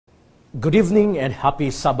Good evening and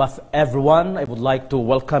happy Sabbath, everyone. I would like to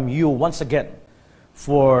welcome you once again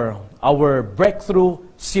for our Breakthrough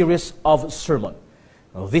series of sermon.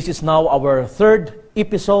 This is now our third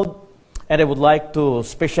episode, and I would like to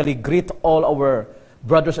especially greet all our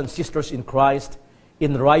brothers and sisters in Christ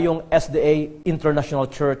in Rayong SDA International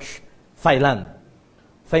Church, Thailand.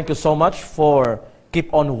 Thank you so much for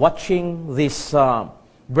keep on watching this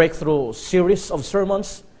Breakthrough series of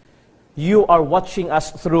sermons. You are watching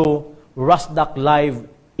us through Rasdak Live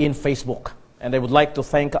in Facebook. And I would like to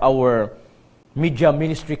thank our media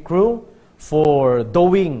ministry crew for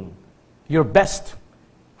doing your best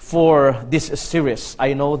for this series.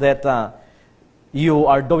 I know that you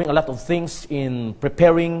are doing a lot of things in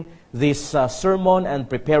preparing this sermon and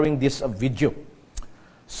preparing this video.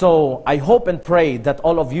 So I hope and pray that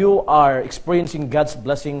all of you are experiencing God's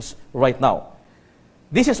blessings right now.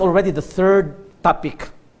 This is already the third topic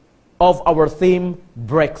of our theme,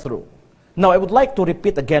 Breakthrough. Now, I would like to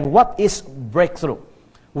repeat again, what is breakthrough?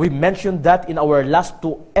 We mentioned that in our last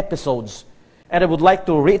two episodes, and I would like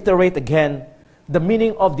to reiterate again, the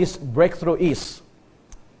meaning of this breakthrough is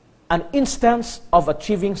an instance of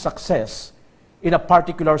achieving success in a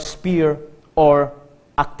particular sphere or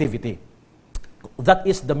activity. That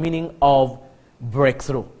is the meaning of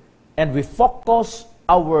breakthrough. And we focus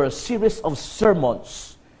our series of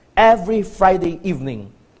sermons every Friday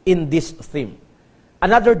evening in this theme.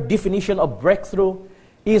 Another definition of breakthrough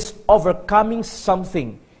is overcoming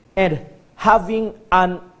something and having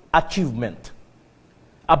an achievement.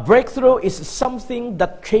 A breakthrough is something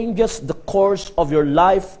that changes the course of your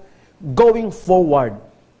life going forward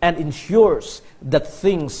and ensures that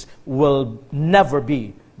things will never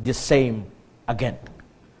be the same again.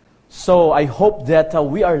 So I hope that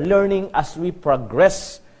we are learning as we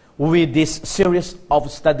progress with this series of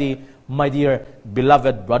study, my dear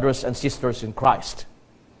beloved brothers and sisters in Christ.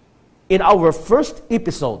 In our first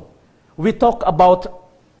episode, we talked about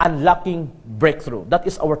unlocking breakthrough. That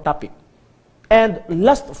is our topic. And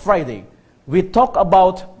last Friday, we talked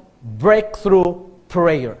about breakthrough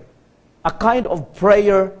prayer. A kind of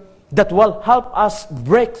prayer that will help us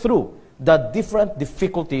break through the different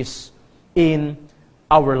difficulties in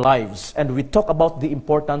our lives. And we talk about the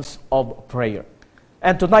importance of prayer.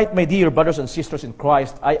 And tonight, my dear brothers and sisters in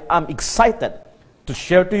Christ, I am excited to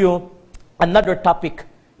share to you another topic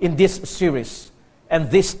in this series. And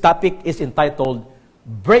this topic is entitled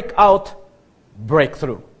Breakout,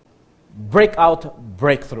 Breakthrough. Breakout,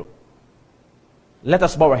 Breakthrough. Let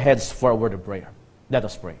us bow our heads for a word of prayer. Let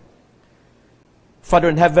us pray. Father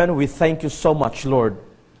in heaven, we thank you so much, Lord,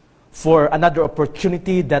 for another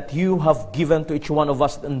opportunity that you have given to each one of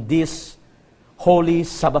us in this holy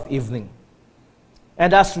Sabbath evening.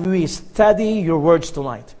 And as we study your words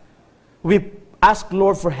tonight, we ask,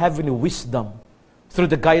 Lord, for heavenly wisdom through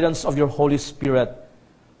the guidance of your Holy Spirit,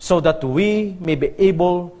 so that we may be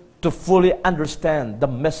able to fully understand the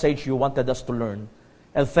message you wanted us to learn.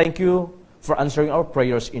 And thank you for answering our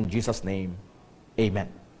prayers in Jesus' name. Amen.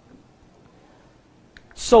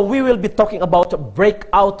 So we will be talking about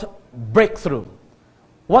breakout, breakthrough.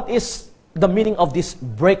 What is the meaning of this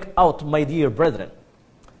breakout, my dear brethren?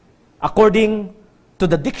 According to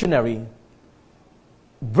the dictionary,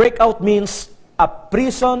 breakout means a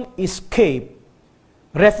prison escape,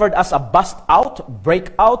 referred as a bust out,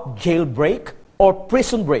 breakout, jailbreak, or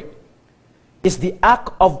prison break. Is the act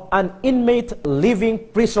of an inmate leaving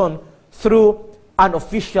prison through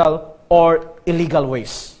unofficial or illegal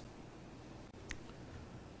ways.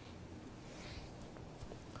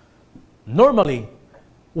 Normally,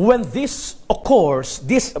 when this occurs,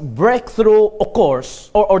 this breakthrough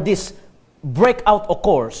occurs, or this breakout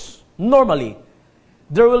occurs, normally,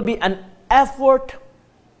 there will be an effort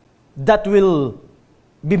that will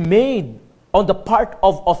be made on the part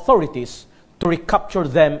of authorities to recapture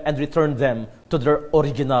them and return them to their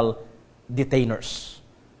original detainers.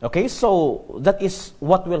 Okay, so that is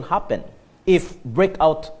what will happen if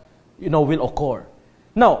breakout, will occur.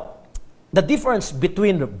 Now, the difference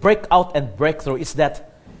between breakout and breakthrough is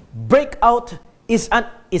that breakout is an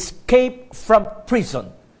escape from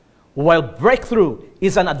prison, while breakthrough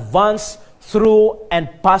is an advance through and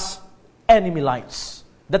past enemy lines.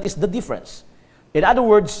 That is the difference. In other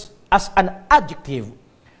words, as an adjective,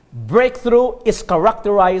 breakthrough is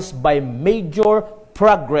characterized by major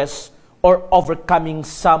progress or overcoming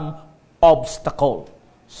some obstacle.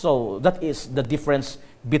 So that is the difference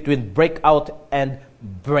between breakout and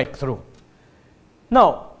breakthrough.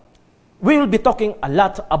 Now, we will be talking a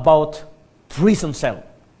lot about prison cell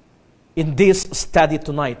in this study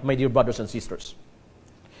tonight, my dear brothers and sisters.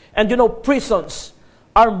 And prisons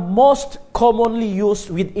are most commonly used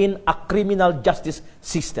within a criminal justice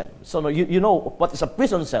system. So you know what is a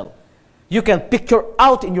prison cell. You can picture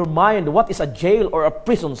out in your mind what is a jail or a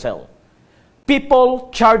prison cell. People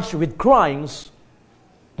charged with crimes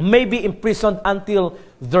may be imprisoned until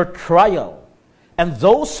their trial. And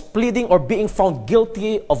those pleading or being found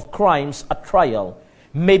guilty of crimes at trial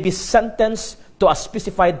may be sentenced to a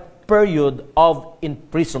specified period of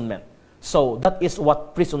imprisonment. So that is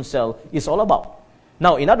what prison cell is all about.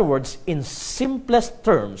 Now, in other words, in simplest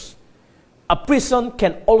terms, a prison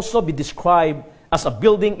can also be described as a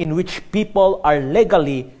building in which people are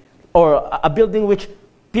legally, or a building which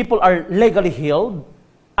people are legally held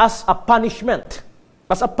as a punishment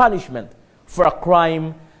for a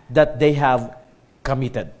crime that they have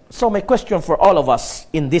committed. So my question for all of us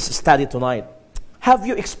in this study tonight, have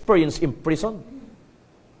you experienced in prison?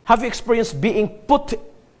 Have you experienced being put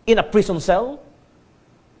in a prison cell?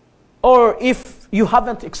 Or if you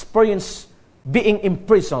haven't experienced being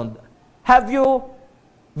imprisoned, have you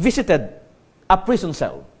visited a prison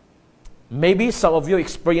cell? Maybe some of you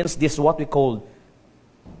experienced this, what we call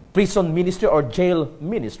prison ministry or jail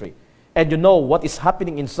ministry. And you know what is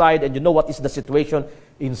happening inside, and you know what is the situation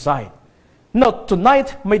inside. Now,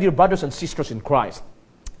 tonight, my dear brothers and sisters in Christ,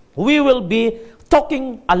 we will be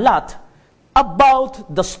talking a lot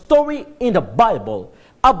about the story in the Bible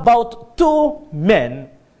about two men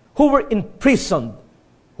who were imprisoned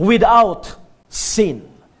without sin.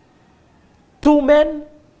 Two men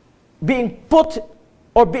being put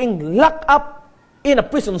or being locked up in a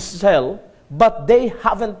prison cell, but they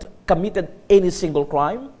haven't committed any single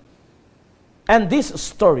crime. And this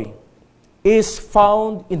story is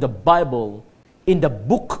found in the Bible in the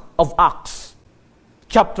book of Acts,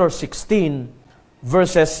 chapter 16,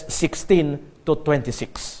 verses 16 to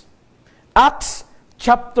 26. Acts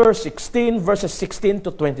chapter 16, verses 16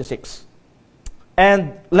 to 26.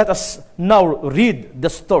 And let us now read the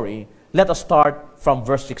story. Let us start from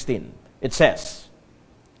verse 16. It says,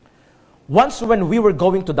 "Once when we were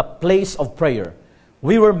going to the place of prayer,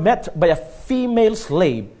 we were met by a female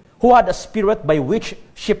slave who had a spirit by which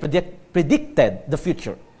she predicted the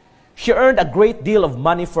future. She earned a great deal of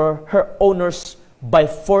money for her owners by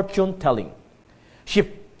fortune telling. She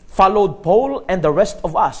followed Paul and the rest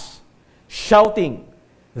of us, shouting,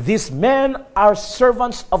 'These men are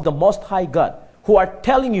servants of the Most High God, who are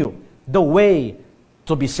telling you the way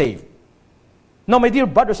to be saved.'" Now, my dear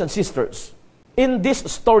brothers and sisters, in this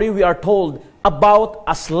story we are told about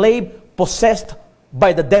a slave possessed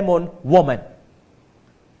by the demon woman.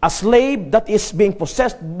 A slave that is being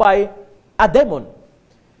possessed by a demon.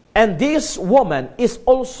 And this woman is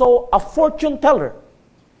also a fortune teller.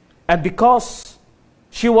 And because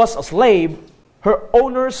she was a slave, her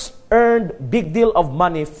owners earned big deal of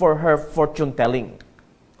money for her fortune telling.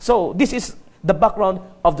 So this is the background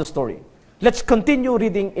of the story. Let's continue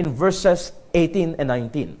reading in verses 18 and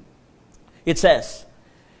 19. It says,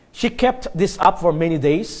 "She kept this up for many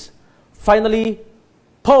days. Finally,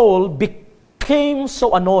 Paul became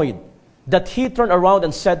so annoyed that he turned around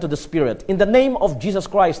and said to the spirit, 'In the name of Jesus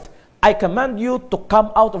Christ, I command you to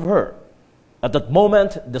come out of her.' At that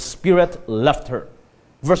moment, the spirit left her."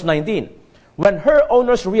 Verse 19, "When her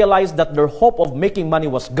owners realized that their hope of making money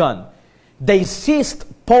was gone, they seized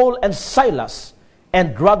Paul and Silas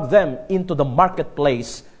and dragged them into the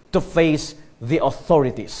marketplace to face the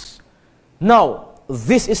authorities." Now,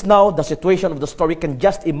 this is now the situation of the story. You can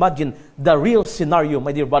just imagine the real scenario,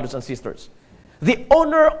 my dear brothers and sisters. The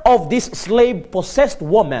owner of this slave-possessed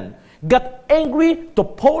woman got angry to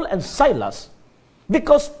Paul and Silas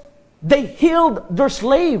because they healed their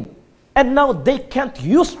slave, and now they can't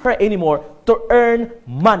use her anymore to earn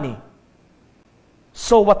money.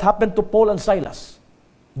 So what happened to Paul and Silas?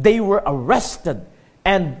 They were arrested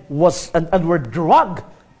and were dragged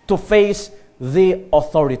to face the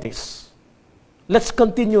authorities. Let's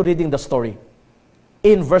continue reading the story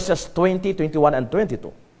in verses 20, 21, and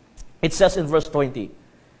 22. It says in verse 20,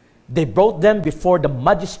 "They brought them before the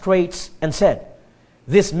magistrates and said,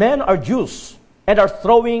 'These men are Jews and are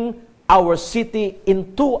throwing our city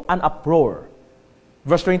into an uproar.'"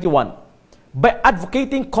 Verse 21, "By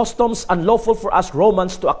advocating customs unlawful for us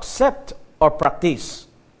Romans to accept or practice."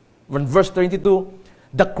 In verse 22,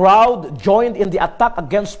 "The crowd joined in the attack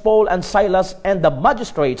against Paul and Silas, and the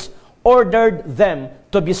magistrates ordered them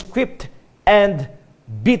to be stripped and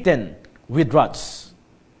beaten with rods."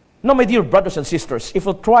 Now, my dear brothers and sisters, if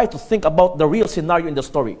we try to think about the real scenario in the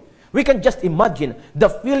story, we can just imagine the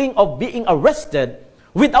feeling of being arrested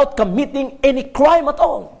without committing any crime at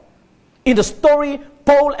all. In the story,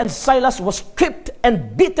 Paul and Silas were stripped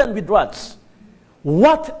and beaten with rods.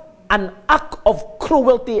 What an act of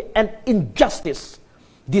cruelty and injustice.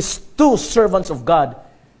 these two servants of God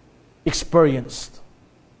experienced.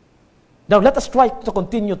 Now let us try to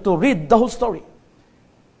continue to read the whole story.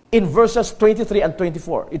 In verses 23 and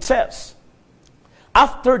 24, it says,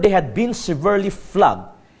 after they had been severely flogged,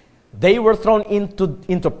 they were thrown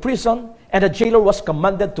into prison, and the jailer was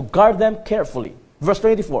commanded to guard them carefully. Verse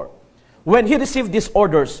 24, when he received these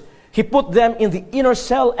orders, he put them in the inner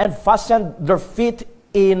cell and fastened their feet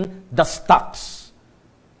in the stocks.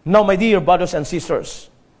 Now, my dear brothers and sisters,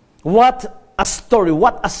 what a story,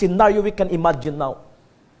 what a scenario we can imagine now.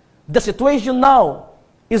 The situation now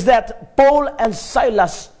is that Paul and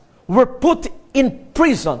Silas were put in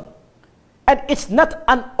prison. And it's not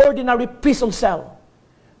an ordinary prison cell.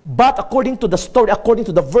 But according to the story, according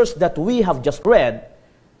to the verse that we have just read,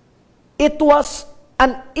 it was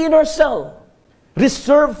an inner cell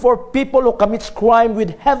reserved for people who commit crime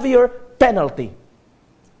with heavier penalty.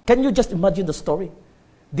 Can you just imagine the story?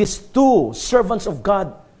 These two servants of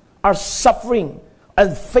God are suffering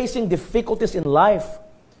and facing difficulties in life.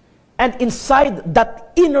 And inside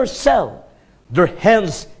that inner cell, their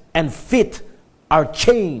hands and feet are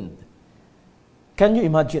chained. Can you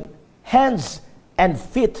imagine? Hands and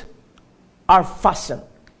feet are fastened.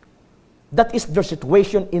 That is their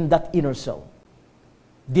situation in that inner cell.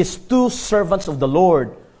 These two servants of the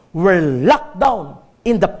Lord were locked down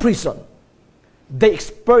in the prison. They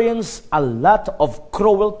experienced a lot of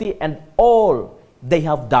cruelty, and all they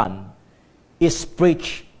have done is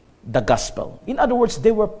preach the gospel. In other words,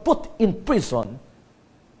 they were put in prison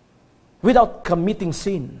without committing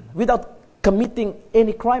sin, without committing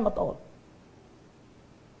any crime at all.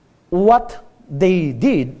 What they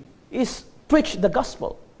did is preach the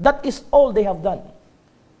gospel. That is all they have done.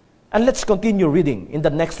 And let's continue reading in the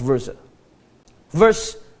next verse.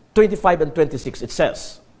 Verse 25 and 26, it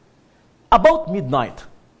says, about midnight,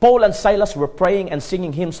 Paul and Silas were praying and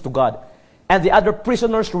singing hymns to God, and the other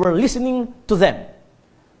prisoners were listening to them.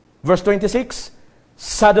 Verse 26,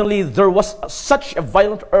 suddenly there was such a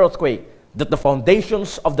violent earthquake that the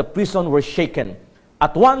foundations of the prison were shaken.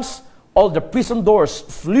 At once, all the prison doors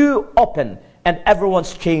flew open, and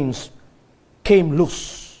everyone's chains came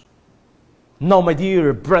loose. Now, my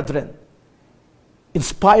dear brethren, in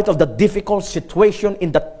spite of the difficult situation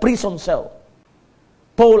in that prison cell,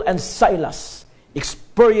 Paul and Silas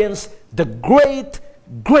experienced the great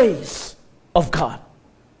grace of God.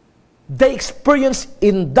 They experienced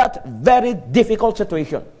in that very difficult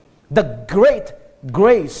situation the great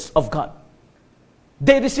grace of God.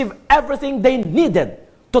 They received everything they needed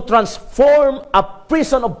to transform a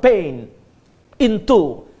prison of pain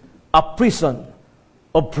into a prison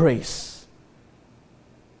of praise.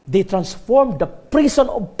 They transformed the prison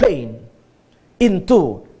of pain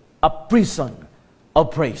into a prison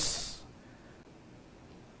of praise.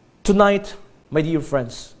 Tonight, my dear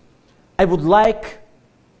friends, I would like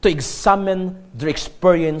to examine their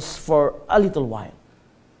experience for a little while.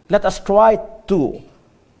 Let us try to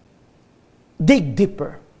dig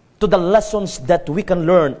deeper to the lessons that we can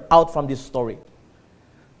learn out from this story.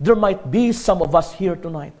 There might be some of us here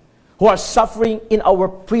tonight who are suffering in our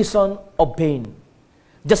prison of pain.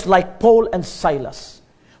 Just like Paul and Silas,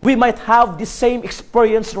 we might have the same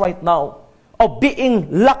experience right now of being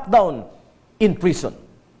locked down in prison.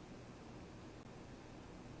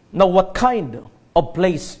 Now, what kind of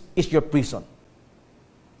place is your prison?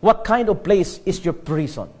 What kind of place is your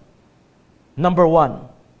prison? Number one,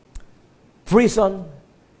 prison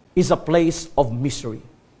is a place of misery.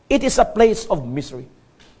 It is a place of misery.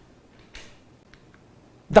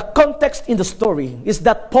 The context in the story is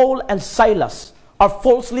that Paul and Silas are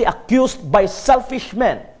falsely accused by selfish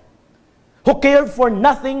men who cared for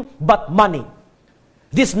nothing but money.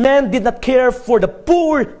 These men did not care for the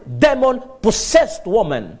poor, demon-possessed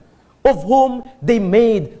woman of whom they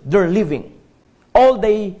made their living. All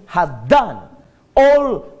they had done,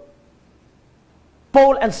 all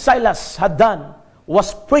Paul and Silas had done,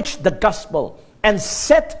 was preach the gospel and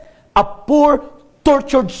set a poor,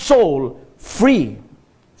 tortured soul free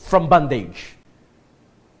from bondage.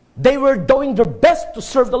 They were doing their best to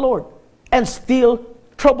serve the Lord, and still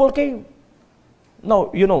trouble came.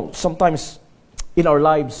 Now, you know, sometimes in our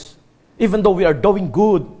lives, even though we are doing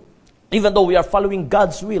good, even though we are following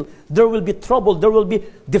God's will, there will be trouble, there will be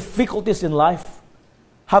difficulties in life.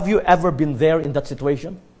 Have you ever been there in that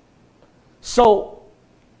situation? So,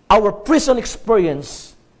 our prison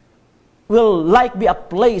experience will like be a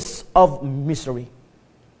place of misery.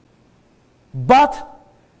 But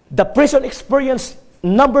the prison experience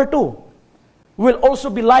number two will also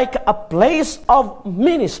be like a place of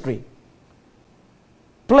ministry.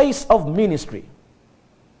 Place of ministry.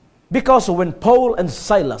 Because when Paul and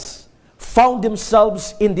Silas found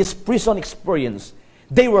themselves in this prison experience,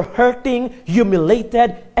 They were hurting,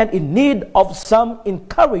 humiliated, and in need of some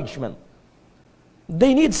encouragement.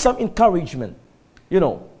 They need some encouragement,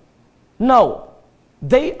 Now,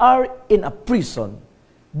 they are in a prison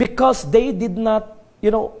because they did not,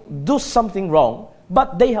 do something wrong,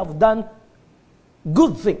 but they have done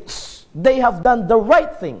good things. They have done the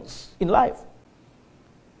right things in life.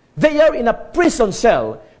 They are in a prison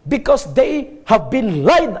cell because they have been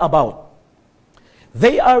lied about.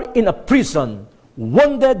 They are in a prison,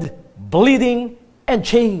 wounded, bleeding, and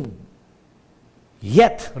chained.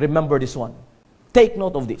 Yet, remember this one. Take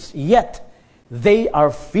note of this. Yet, they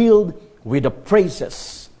are filled with the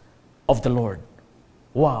praises of the Lord.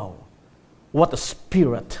 Wow. What a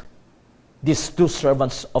spirit these two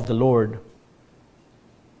servants of the Lord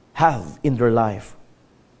have in their life.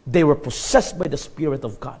 They were possessed by the Spirit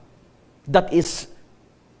of God. That is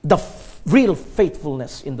the real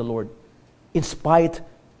faithfulness in the Lord, in spite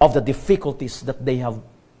of the difficulties that they have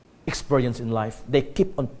experienced in life. They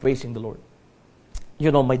keep on praising the Lord.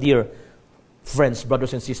 My dear friends,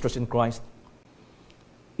 brothers and sisters in Christ,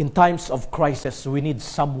 in times of crisis, we need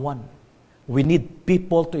someone. We need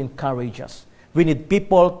people to encourage us. We need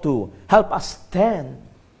people to help us stand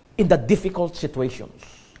in the difficult situations.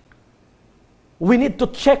 We need to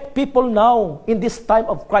check people now in this time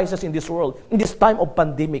of crisis in this world, in this time of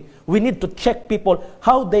pandemic. We need to check people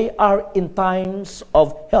how they are in times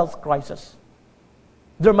of health crisis.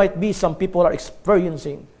 There might be some people are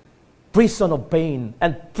experiencing prison of pain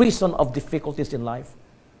and prison of difficulties in life.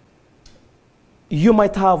 You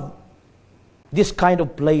might have this kind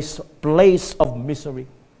of place of misery.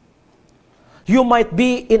 You might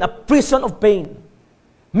be in a prison of pain.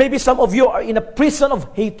 Maybe some of you are in a prison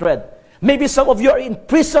of hatred. Maybe some of you are in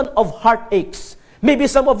prison of heartaches. Maybe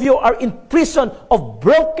some of you are in prison of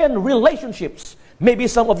broken relationships. Maybe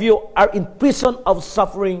some of you are in prison of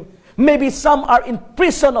suffering. Maybe some are in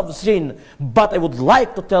prison of sin. But I would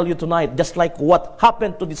like to tell you tonight, just like what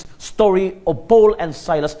happened to this story of Paul and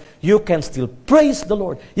Silas, you can still praise the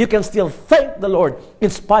Lord. You can still thank the Lord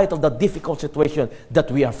in spite of the difficult situation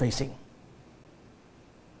that we are facing.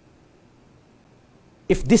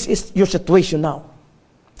 If this is your situation now,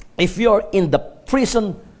 if you are in the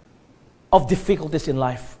prison of difficulties in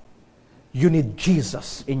life, you need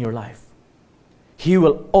Jesus in your life. He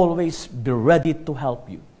will always be ready to help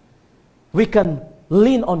you. We can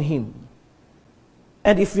lean on Him.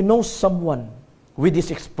 And if you know someone with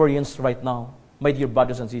this experience right now, my dear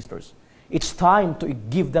brothers and sisters, it's time to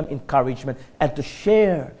give them encouragement and to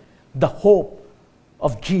share the hope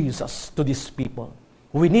of Jesus to these people.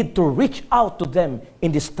 We need to reach out to them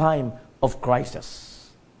in this time of crisis.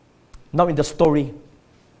 Now in the story,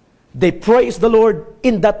 they praised the Lord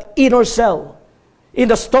in that inner cell. In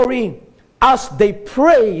the story, as they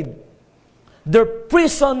prayed, their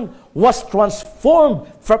prison was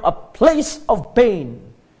transformed from a place of pain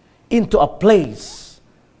into a place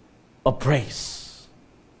of praise.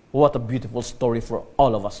 What a beautiful story for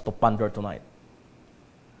all of us to ponder tonight.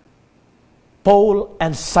 Paul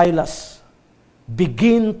and Silas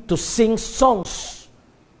begin to sing songs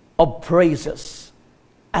of praises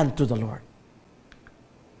unto the Lord.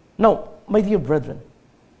 Now, my dear brethren,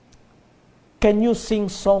 can you sing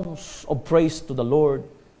songs of praise to the Lord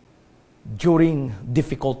during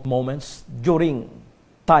difficult moments, during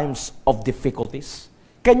times of difficulties?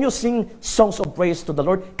 Can you sing songs of praise to the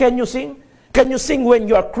Lord? Can you sing? Can you sing when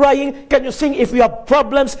you are crying? Can you sing if you have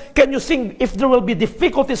problems? Can you sing if there will be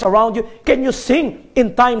difficulties around you? Can you sing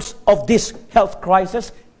in times of this health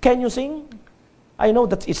crisis? Can you sing? I know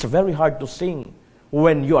that it's very hard to sing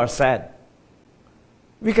when you are sad.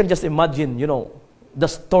 We can just imagine, the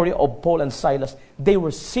story of Paul and Silas. They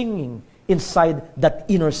were singing inside that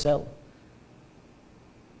inner cell.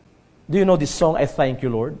 Do you know this song, I Thank You,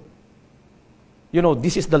 Lord?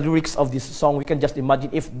 This is the lyrics of this song. We can just imagine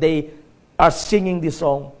if they are singing this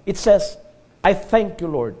song. It says, I thank you,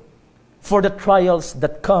 Lord, for the trials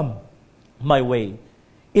that come my way.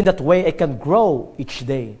 In that way, I can grow each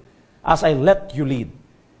day as I let you lead.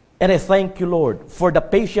 And I thank you, Lord, for the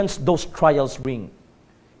patience those trials bring.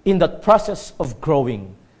 In the process of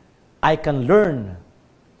growing, I can learn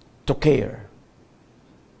to care.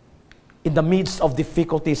 In the midst of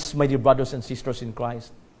difficulties, my dear brothers and sisters in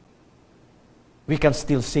Christ, we can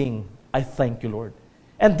still sing, I thank you, Lord.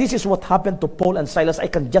 And this is what happened to Paul and Silas. I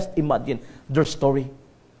can just imagine their story.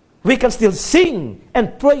 We can still sing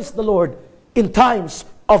and praise the Lord in times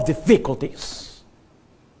of difficulties.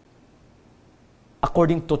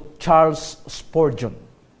 According to Charles Spurgeon,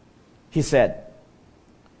 he said,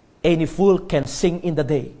 any fool can sing in the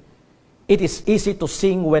day. It is easy to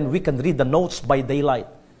sing when we can read the notes by daylight.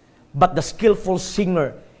 But the skillful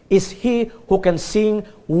singer is he who can sing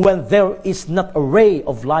when there is not a ray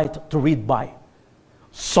of light to read by.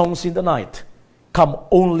 Songs in the night come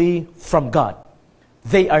only from God.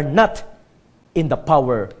 They are not in the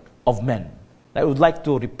power of men. I would like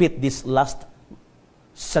to repeat this last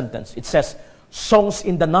sentence. It says, songs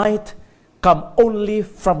in the night come only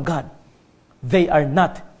from God. They are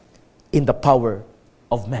not in the power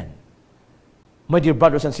of men. My dear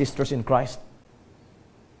brothers and sisters in Christ,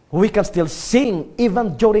 we can still sing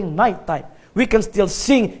even during nighttime. We can still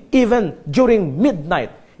sing even during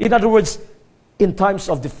midnight. In other words, in times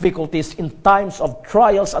of difficulties, in times of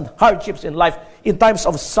trials and hardships in life, in times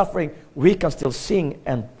of suffering, we can still sing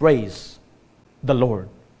and praise the Lord.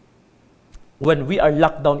 When we are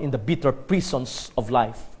locked down in the bitter prisons of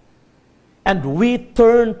life, and we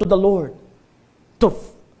turn to the Lord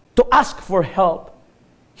to ask for help,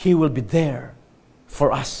 He will be there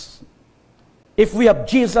for us. If we have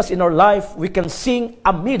Jesus in our life, we can sing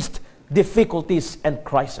amidst difficulties and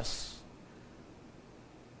crisis.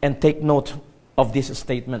 And take note of this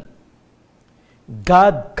statement.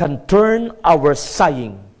 God can turn our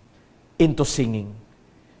sighing into singing.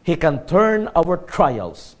 He can turn our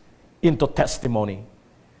trials into testimony.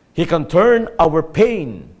 He can turn our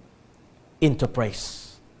pain into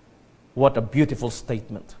praise. What a beautiful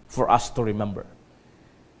statement for us to remember.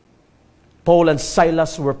 Paul and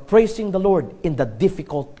Silas were praising the Lord in the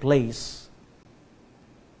difficult place.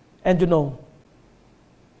 And you know,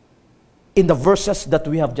 in the verses that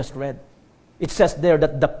we have just read, it says there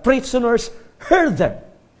that the prisoners heard them.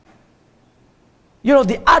 You know,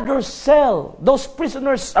 the other cell, those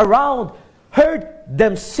prisoners around, heard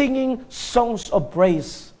them singing songs of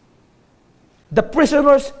praise. The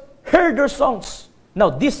prisoners heard their songs. Now,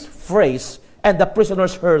 this phrase, and the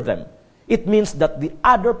prisoners heard them, it means that the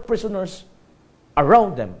other prisoners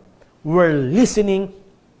around them were listening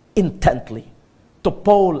intently to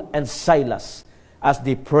Paul and Silas as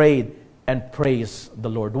they prayed and praised the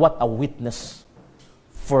Lord. What a witness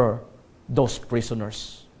for those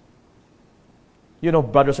prisoners. You know,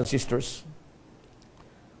 brothers and sisters,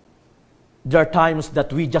 there are times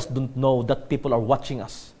that we just don't know that people are watching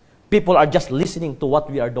us. People are just listening to what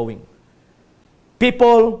we are doing.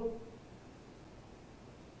 People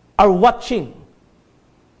are watching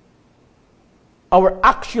our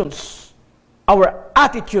actions, our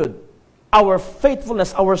attitude, our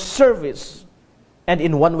faithfulness, our service. And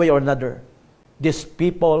in one way or another, these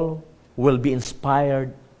people will be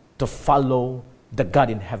inspired to follow the God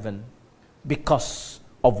in heaven because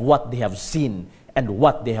of what they have seen and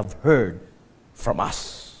what they have heard from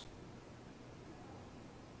us.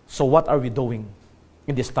 So what are we doing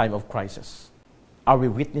in this time of crisis? Are we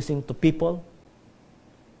witnessing to people?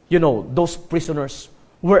 You know, those prisoners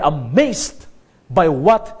were amazed by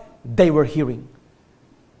what they were hearing.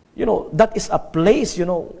 You know, that is a place, you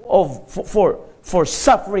know, for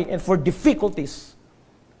suffering and for difficulties.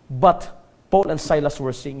 But Paul and Silas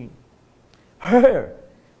were singing. Here,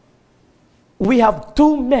 we have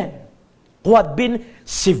two men who had been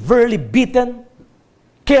severely beaten,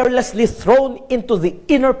 carelessly thrown into the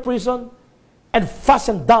inner prison, and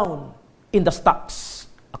fastened down in the stocks,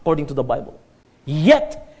 according to the Bible.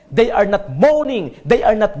 Yet, they are not moaning, they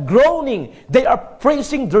are not groaning, they are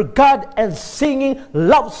praising their God and singing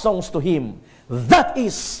love songs to Him. That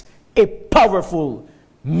is a powerful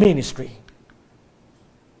ministry.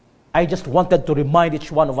 I just wanted to remind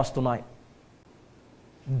each one of us tonight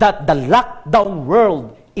that the lockdown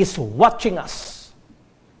world is watching us.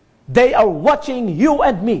 They are watching you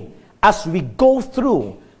and me as we go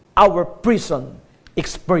through our prison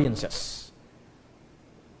experiences.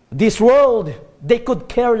 This world, they could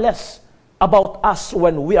care less about us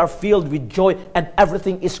when we are filled with joy and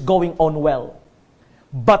everything is going on well.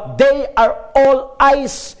 But they are all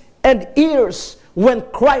eyes and ears when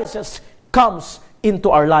crisis comes into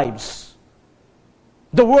our lives.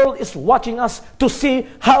 The world is watching us to see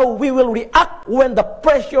how we will react when the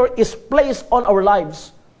pressure is placed on our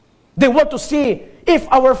lives. They want to see if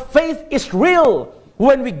our faith is real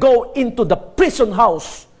when we go into the prison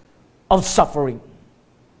house of suffering.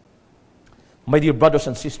 My dear brothers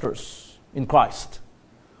and sisters in Christ,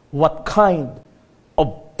 what kind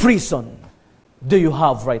of prison do you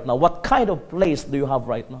have right now? What kind of place do you have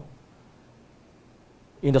right now?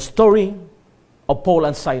 In the story of Paul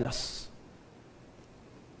and Silas,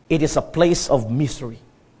 it is a place of misery.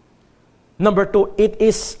 Number two, it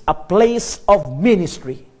is a place of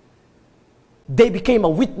ministry. They became a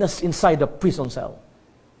witness inside the prison cell.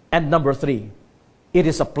 And number three, it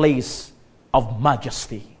is a place of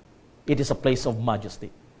majesty. It is a place of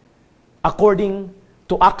majesty. According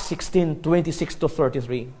to Acts 16:26 to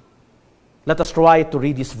 33, let us try to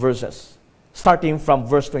read these verses. starting from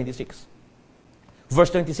verse 26. Verse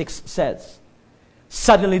 26 says,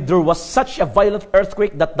 "Suddenly there was such a violent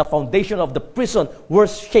earthquake that the foundation of the prison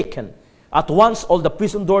was shaken. At once all the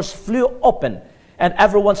prison doors flew open, and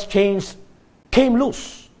everyone's chains came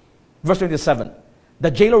loose." Verse 27,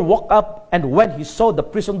 "The jailer woke up, and when he saw the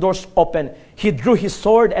prison doors open, he drew his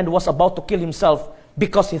sword and was about to kill himself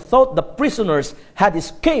because he thought the prisoners had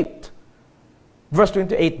escaped." Verse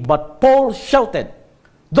 28, "But Paul shouted,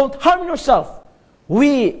 'Don't harm yourself.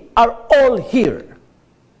 We are all here.'"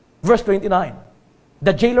 Verse 29,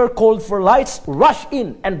 "The jailer called for lights, rushed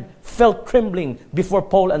in, and fell trembling before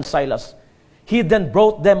Paul and Silas. He then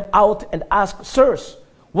brought them out and asked, 'Sirs,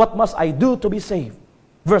 what must I do to be saved?'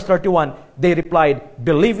 Verse 31, they replied,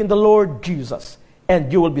 'Believe in the Lord Jesus,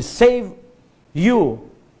 and you will be saved, you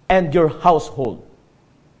and your household.'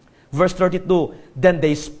 Verse 32, then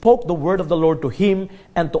they spoke the word of the Lord to him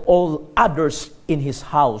and to all others in his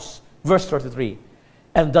house. Verse 33,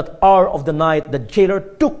 and that hour of the night the jailer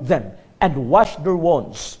took them and washed their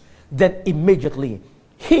wounds. Then immediately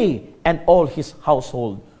he and all his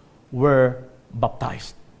household were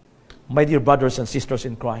baptized." My dear brothers and sisters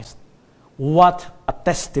in Christ, what a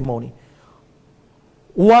testimony.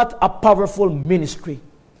 What a powerful ministry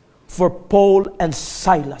for Paul and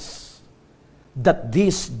Silas, that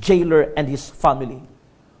this jailer and his family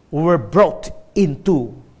were brought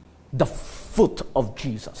into the foot of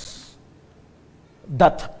Jesus.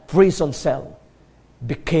 That prison cell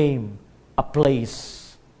became a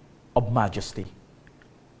place of majesty.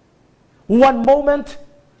 One moment,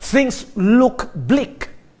 things look bleak,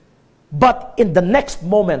 but in the next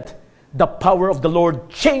moment, the power of the Lord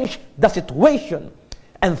changed the situation,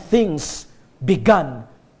 and things began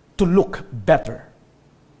to look better.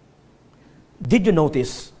 Did you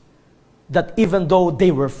notice that even though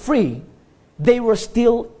they were free, they were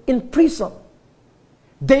still in prison?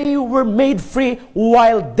 They were made free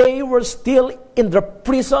while they were still in the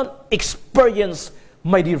prison experience,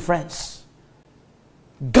 my dear friends.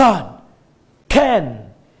 God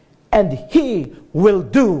can and He will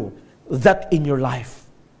do that in your life.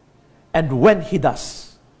 And when He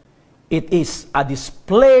does, it is a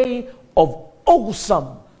display of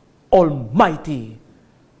awesome, almighty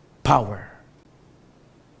power.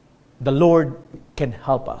 The Lord can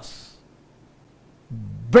help us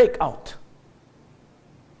break out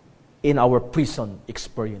in our prison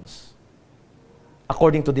experience.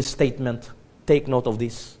 According to this statement, take note of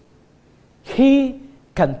this. He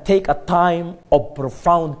can take a time of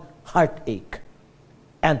profound heartache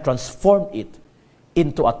and transform it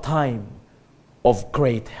into a time of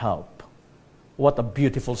great help. What a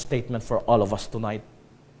beautiful statement for all of us tonight.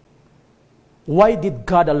 Why did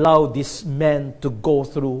God allow these men to go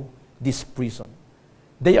through this prison?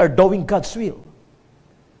 They are doing God's will.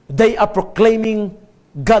 They are proclaiming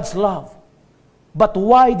God's love. But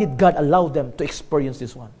why did God allow them to experience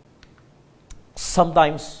this one?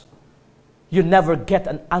 Sometimes you never get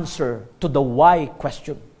an answer to the why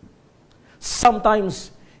question.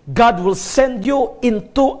 Sometimes God will send you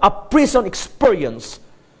into a prison experience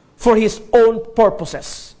for His own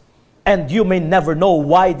purposes, and you may never know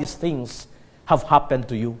why these things have happened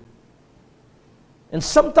to you. And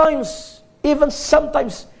sometimes, even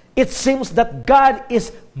sometimes, it seems that God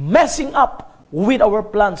is messing up with our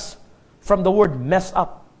plans. From the word mess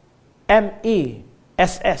up,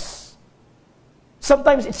 M-E-S-S.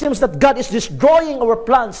 Sometimes it seems that God is destroying our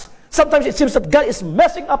plans. Sometimes it seems that God is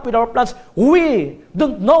messing up with our plans. We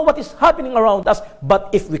don't know what is happening around us, but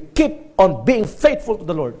if we keep on being faithful to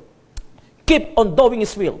the Lord, keep on doing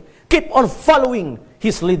His will, keep on following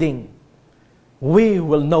His leading, we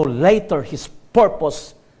will know later His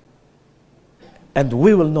purpose, and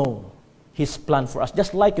we will know His plan for us.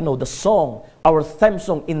 Just like, the song, our theme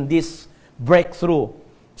song in this Breakthrough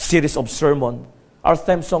series of sermon, our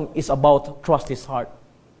theme song is about trust His heart.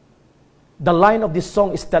 The line of this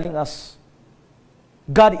song is telling us,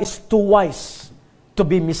 God is too wise to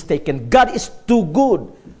be mistaken. God is too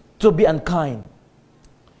good to be unkind.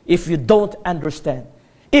 If you don't understand,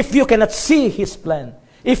 if you cannot see His plan,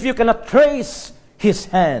 if you cannot trace His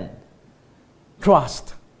hand,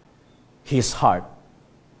 trust His heart.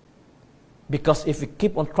 Because if we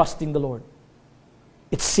keep on trusting the Lord,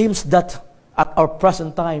 it seems that at our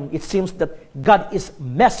present time, it seems that God is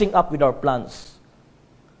messing up with our plans.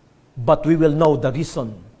 But we will know the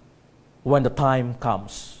reason when the time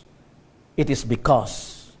comes. It is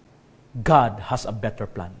because God has a better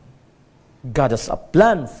plan. God has a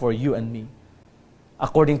plan for you and me.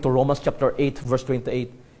 According to Romans chapter 8, verse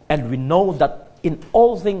 28, and we know that in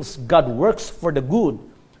all things God works for the good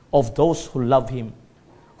of those who love Him,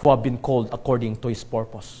 who have been called according to His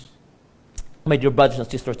purpose. My dear brothers and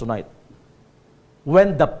sisters tonight,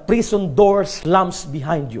 when the prison door slams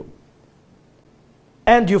behind you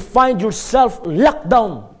and you find yourself locked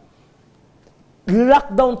down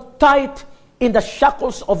tight in the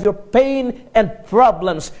shackles of your pain and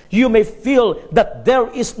problems, you may feel that there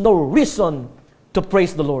is no reason to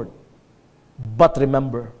praise the Lord. But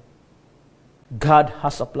remember, God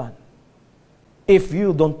has a plan. If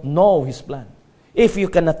you don't know His plan, if you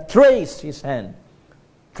cannot trace His hand,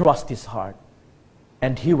 trust His heart,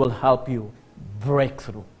 and He will help you break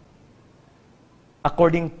through.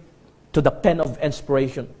 According to the pen of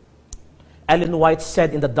inspiration, Ellen White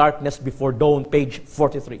said in The Darkness Before Dawn, page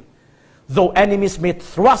 43, though enemies may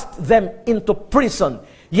thrust them into prison,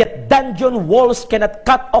 yet dungeon walls cannot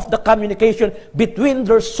cut off the communication between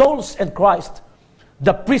their souls and Christ.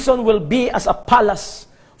 The prison will be as a palace,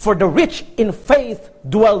 for the rich in faith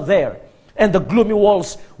dwell there, and the gloomy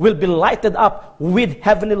walls will be lighted up with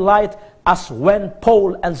heavenly light, as when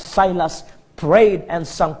Paul and Silas prayed and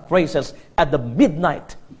sang praises at the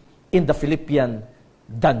midnight in the Philippian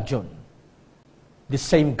dungeon. The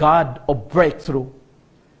same God of breakthrough,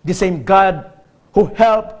 the same God who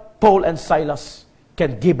helped Paul and Silas,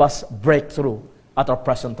 can give us breakthrough at our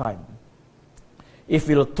present time. If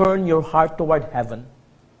you'll turn your heart toward heaven,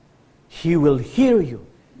 He will hear you,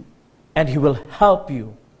 and He will help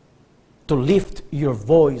you to lift your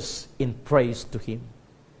voice in praise to Him.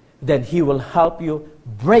 Then He will help you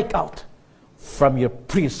break out from your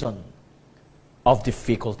prison of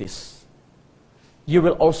difficulties. You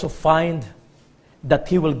will also find that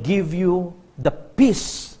He will give you the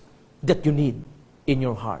peace that you need in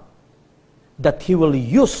your heart. That He will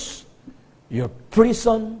use your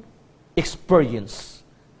prison experience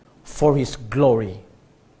for His glory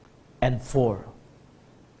and for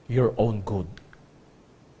your own good.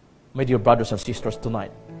 My dear brothers and sisters,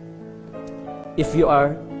 tonight, if you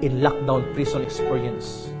are in lockdown prison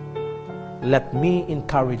experience, let me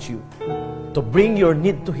encourage you to bring your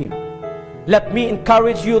need to Him. Let me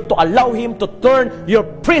encourage you to allow Him to turn your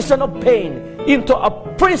prison of pain into a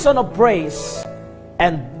prison of praise.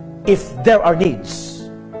 And if there are needs,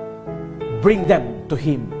 bring them to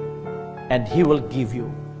Him, and He will give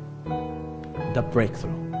you the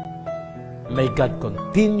breakthrough. May God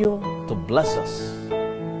continue to bless us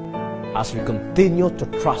as we continue to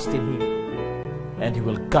trust in Him, and He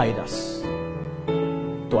will guide us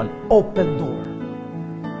to an open door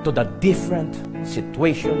to the different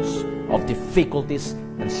situations of difficulties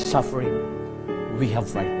and suffering we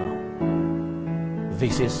have right now.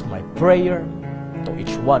 This is my prayer to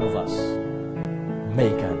each one of us. May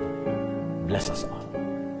God bless us all.